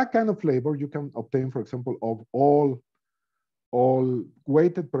 With the rack kind of flavor, you can obtain, for example, of all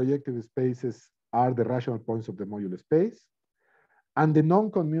weighted projective spaces are the rational points of the modular space. And the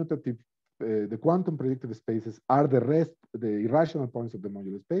non-commutative, the quantum projective spaces are the irrational points of the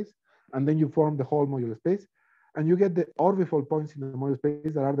modular space. And then you form the whole modular space. And you get the orbifold points in the modular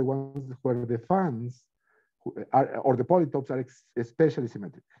space that are the ones where the fans are, or the polytopes are especially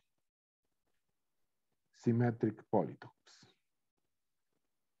symmetric. Symmetric polytopes.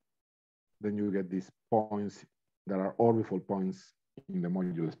 Then you get these points that are orbifold points in the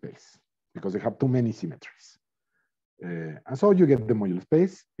modular space because they have too many symmetries. And so you get the modular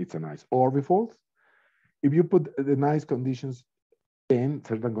space. It's a nice orbifold. If you put the nice conditions in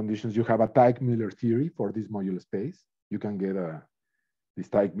certain conditions, you have a Teichmüller theory for this modular space. You can get this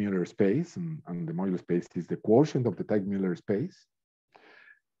Teichmüller space, and the modular space is the quotient of the Teichmüller space.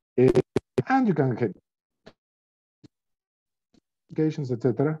 And you can get applications,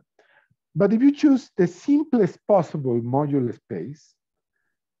 etc. But if you choose the simplest possible modular space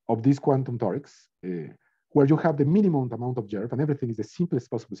of these quantum torics, where you have the minimum amount of Jerv and everything is the simplest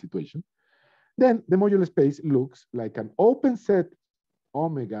possible situation, then the modular space looks like an open set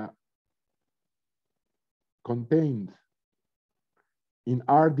omega contained in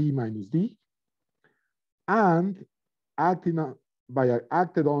RD minus D and acted on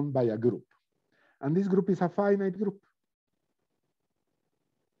by a group. And this group is a finite group.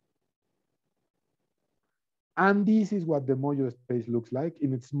 And this is what the modular space looks like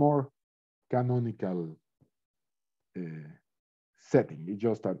in its more canonical setting. It's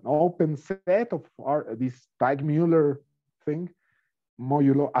just an open set of this Teichmüller thing,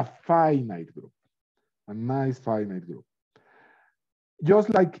 modulo a finite group, a nice finite group. Just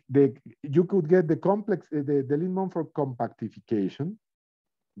like you could get the complex, the Lin-Mumford compactification.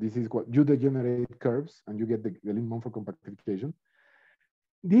 This is what you degenerate curves and you get the Lin-Mumford compactification.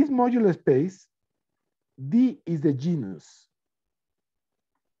 This modular space, D is the genus.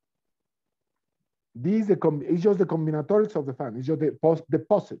 D is it's just the combinatorics of the fan. It's just the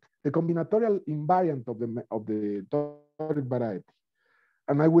poset, the combinatorial invariant of the toric variety.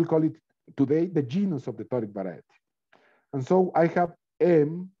 And I will call it today the genus of the toric variety. And so I have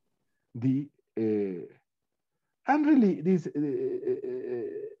M, D, and really this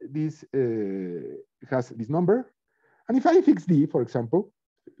has this number. And if I fix D, for example,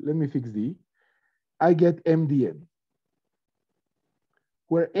 let me fix D, I get MDN,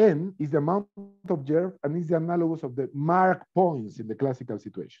 where N is the amount of Jerv and is the analogous of the mark points in the classical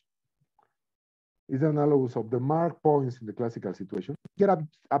situation. Is the analogous of the mark points in the classical situation. Get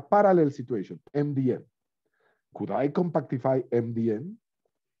a parallel situation, MDN. Could I compactify MDN?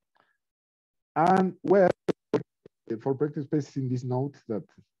 And well, for projective spaces in this note that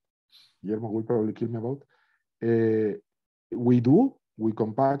Guillermo will probably kill me about, we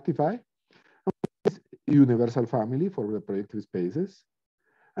compactify universal family for the projective spaces.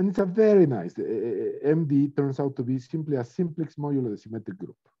 And it's a very nice, MD turns out to be simply a simplex modulo the symmetric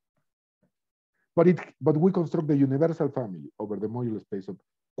group. But we construct the universal family over the modular space of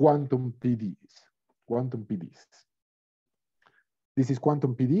quantum PDs. Quantum PDs. This is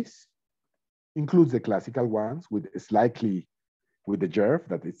quantum PDs, includes the classical ones with slightly with the Jerv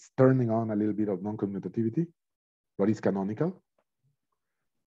that it's turning on a little bit of non-commutativity, but it's canonical.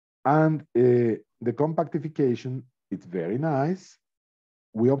 And the compactification, it's very nice.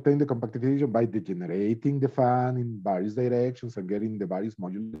 we obtain the compactification by degenerating the fan in various directions and getting the various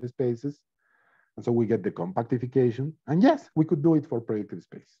modular spaces. And so we get the compactification. And yes, we could do it for projective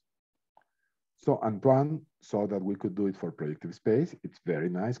space. So Antoine saw that we could do it for projective space. It's very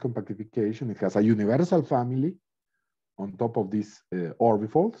nice compactification. It has a universal family on top of these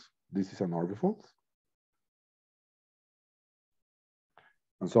orbifolds. This is an orbifold.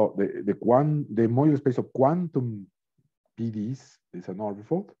 And so the modular space of quantum PDs is an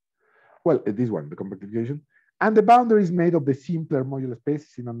orbifold. Well, this one, the compactification. And the boundary is made of the simpler modular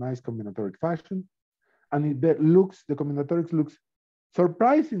spaces in a nice combinatoric fashion. And the combinatorics looks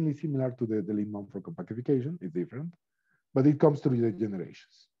surprisingly similar to the limit norm for compactification. It's different, but it comes through the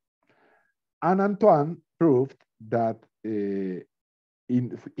generations. And Antoine proved that if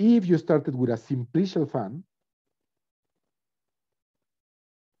you started with a simplicial fan,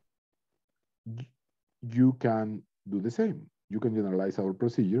 you can do the same. You can generalize our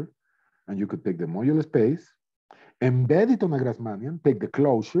procedure, and you could take the modular space, embed it on a Grassmannian, take the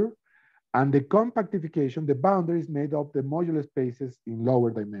closure, and the compactification, the boundary is made of the modular spaces in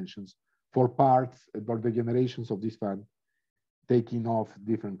lower dimensions for parts or the generations of this fan, taking off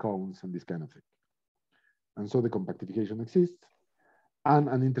different cones and this kind of thing. And so the compactification exists. And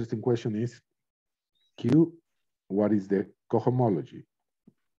an interesting question is, Q, what is the cohomology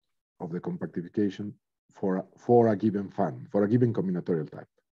of the compactification for a given fan, for a given combinatorial type?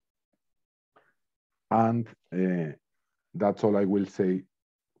 And that's all I will say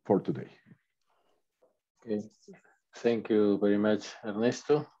for today. Okay, thank you very much,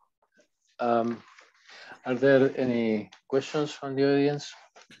 Ernesto. Are there any questions from the audience?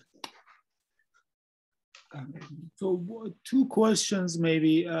 So two questions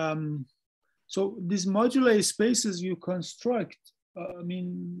maybe. So these modular spaces you construct, I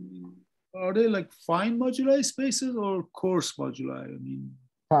mean, are they like fine modular spaces or coarse modular? I mean,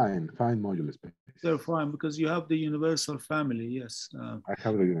 fine modular space. They're fine because you have the universal family, yes. I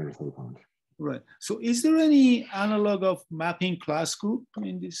have the universal family. Right. So is there any analog of mapping class group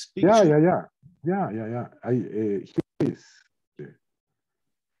in this picture? Yeah.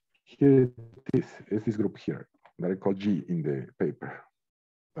 Here it is. It's this group here that I call G in the paper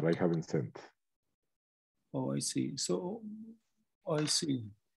that I haven't sent. Oh, I see. So, I see.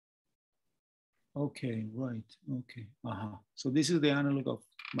 Okay, right. Okay. So this is the analog of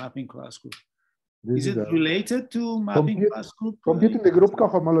mapping class group. Is it related to mapping class group? Computing the group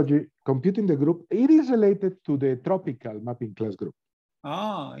cohomology, computing the group, it is related to the tropical mapping class group.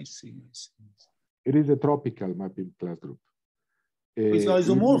 I see. It is a tropical mapping class group. It's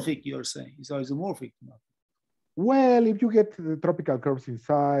isomorphic, you're saying. It's isomorphic. Well, if you get the tropical curves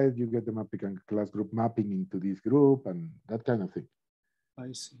inside, you get the mapping class group mapping into this group and that kind of thing.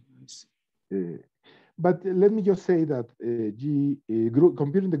 I see. But let me just say that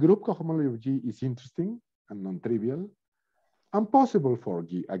computing the group cohomology of G is interesting and non-trivial and possible for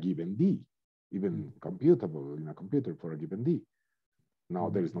a given D, even computable in a computer for a given D. Now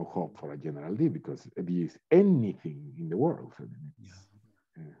there is no hope for a general D because D is anything in the world.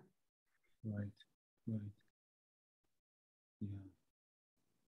 Right. Yeah.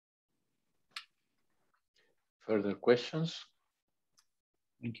 Further questions?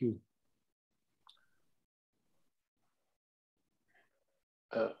 Thank you.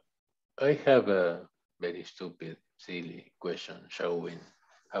 I have a very stupid, silly question showing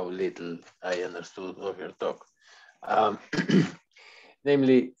how little I understood of your talk.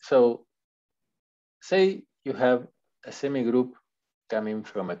 Namely, so say you have a semi-group coming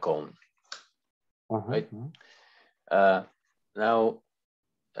from a cone, right? Now,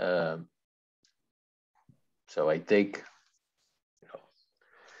 so I take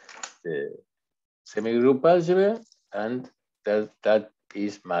the semi-group algebra, and that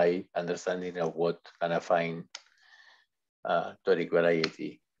is my understanding of what an affine toric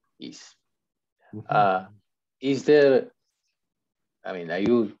variety is. Is there, I mean,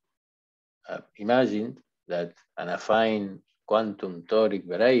 you imagine that an affine quantum toric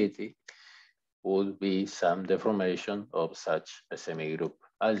variety would be some deformation of such a semi-group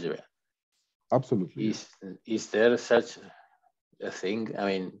algebra? Absolutely. Is there such a thing? I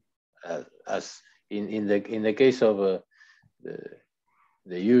mean, as in the case of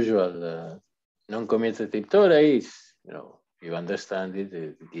the usual non-commutative toric, you understand it,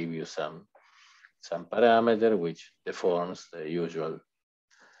 it gives you some parameter which deforms the usual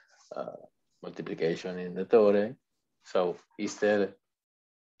multiplication in the toric. So is there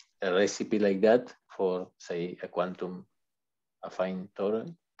a recipe like that for, say, a quantum affine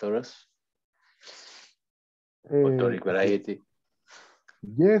torus or toric variety?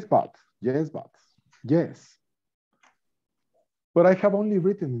 Yes. But I have only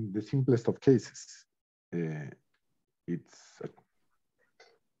written the simplest of cases. I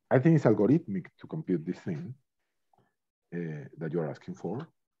think it's algorithmic to compute this thing that you're asking for.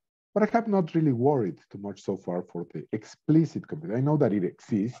 But I have not really worried too much so far for the explicit computing. I know that it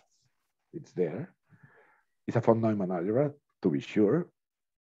exists, it's there. It's a von Neumann algebra, to be sure.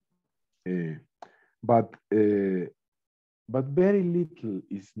 But very little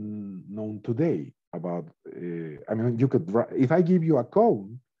is known today about, I mean, you could, if I give you a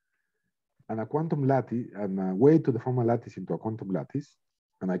cone and a quantum lattice and a way to deform a lattice into a quantum lattice,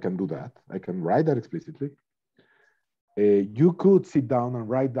 and I can do that, I can write that explicitly. You could sit down and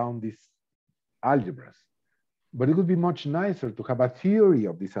write down these algebras, but it would be much nicer to have a theory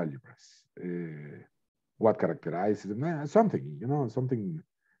of these algebras. What characterizes them, something, you know, something,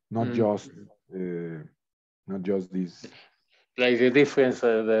 not just this. Like the difference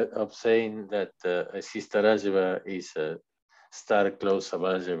of saying that a sister algebra is a star closed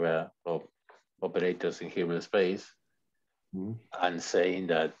algebra of operators in Hilbert space, and saying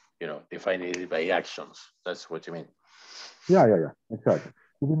that, you know, defining it by actions. That's what you mean. Yeah, exactly.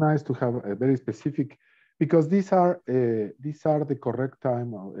 It would be nice to have a very specific, because these are the correct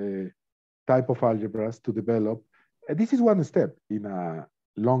type of algebras to develop. This is one step in a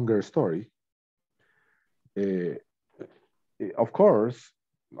longer story. Of course,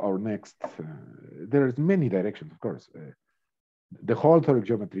 our next, there's many directions, of course. The whole toric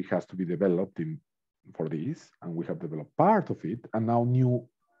geometry has to be developed for this, and we have developed part of it, and now new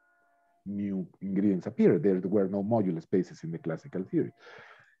ingredients appear. There were no modular spaces in the classical theory.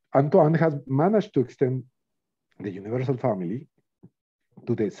 Antoine has managed to extend the universal family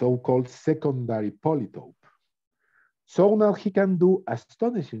to the so-called secondary polytope. So now he can do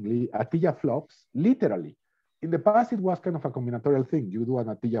astonishingly Attila flops, literally. In the past, it was kind of a combinatorial thing. You do an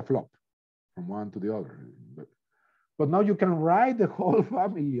Attila flop from one to the other. But now you can write the whole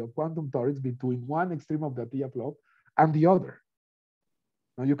family of quantum torics between one extreme of the Attila flop and the other.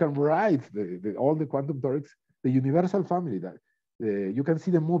 Now you can write all the quantum torics, the universal family. That you can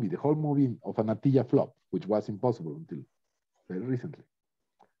see the whole movie of an Attila flop, which was impossible until very recently.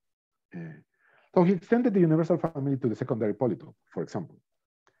 So he extended the universal family to the secondary polytope, for example.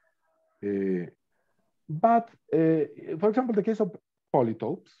 But for example, the case of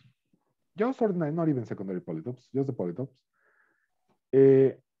polytopes, just ordinary, not even secondary polytopes, just the polytopes.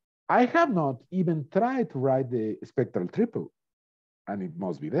 I have not even tried to write the spectral triple, and it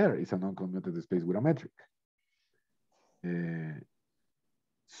must be there. It's a non-commutative space with a metric.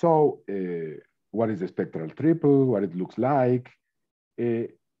 So what is the spectral triple, what it looks like?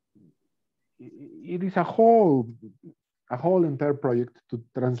 It is a whole entire project to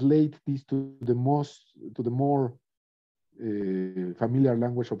translate this to the more familiar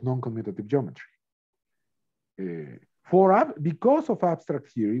language of non-commutative geometry. Because of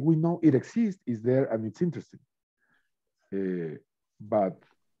abstract theory, we know it exists, is there, and it's interesting. But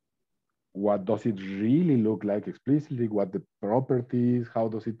what does it really look like explicitly? What the properties? How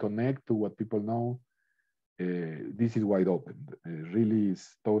does it connect to what people know? This is wide open. Really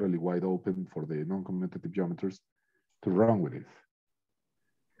is totally wide open for the non-commutative geometers to run with it.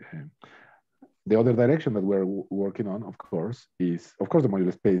 The other direction that we're working on, of course, is, of course, the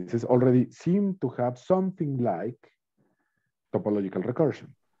modular spaces already seem to have something like topological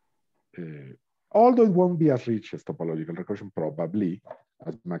recursion. Although it won't be as rich as topological recursion, probably,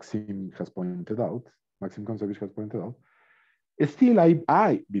 as Maxime has pointed out, Maxime Kontsevich has pointed out. Still,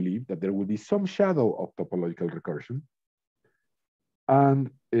 I believe that there will be some shadow of topological recursion.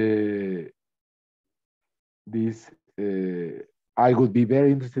 And I would be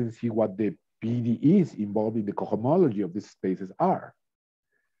very interested to see what the PDEs involved in the cohomology of these spaces are.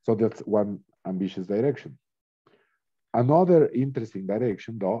 So that's one ambitious direction. Another interesting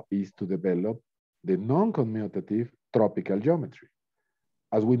direction, though, is to develop the non-commutative tropical geometry.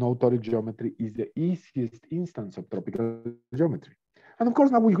 As we know, toric geometry is the easiest instance of tropical geometry. And of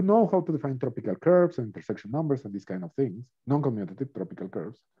course, now we know how to define tropical curves and intersection numbers and these kind of things, non-commutative tropical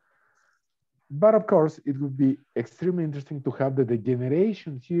curves. But of course, it would be extremely interesting to have the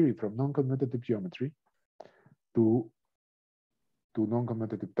degeneration theory from non-commutative geometry to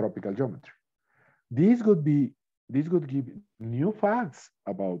non-commutative tropical geometry. This would give new facts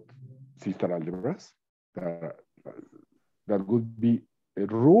about sister algebras that would be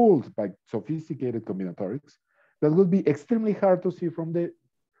ruled by sophisticated combinatorics that would be extremely hard to see from the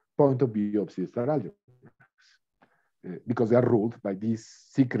point of view of sister algebras. Because they are ruled by these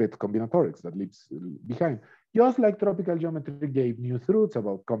secret combinatorics that leaves behind. Just like tropical geometry gave new truths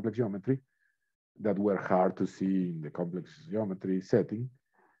about complex geometry that were hard to see in the complex geometry setting,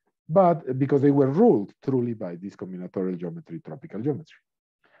 but because they were ruled truly by this combinatorial geometry, tropical geometry.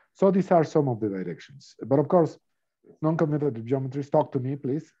 So these are some of the directions. But of course, non-commutative geometries, talk to me,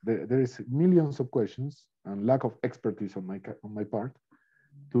 please. There is millions of questions and lack of expertise on my part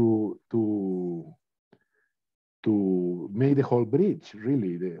to make the whole bridge,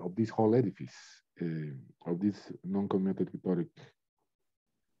 really, of this whole edifice, of these non-commutative toric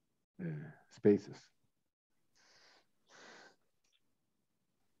spaces.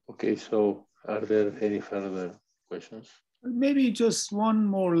 Okay, so are there any further questions? Maybe just one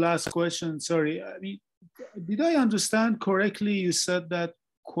more last question. Sorry. I mean, did I understand correctly? You said that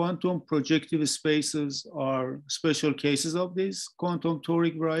quantum projective spaces are special cases of these quantum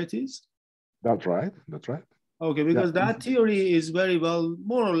toric varieties? That's right. That's right. Okay, because that theory is very well,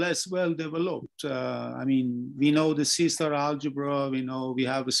 more or less well developed. I mean, we know the C-star algebra, we know we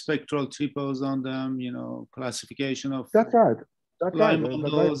have spectral triples on them, you know, classification of that's right. That's right.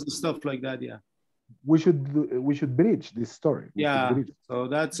 models and stuff like that. Yeah. We should bridge this story. Yeah. So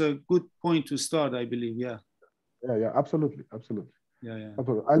that's a good point to start, I believe. Yeah. Yeah. Absolutely. Absolutely. Yeah.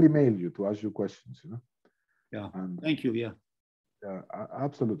 Absolutely. I'll email you to ask you questions. You know. Yeah. And, thank you. Yeah. Yeah.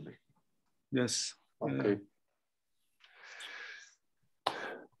 Absolutely. Yes. Okay.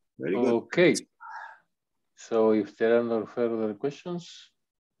 Very good. Okay. So if there are no further questions,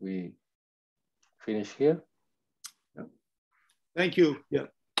 we finish here. Thank you. Yeah.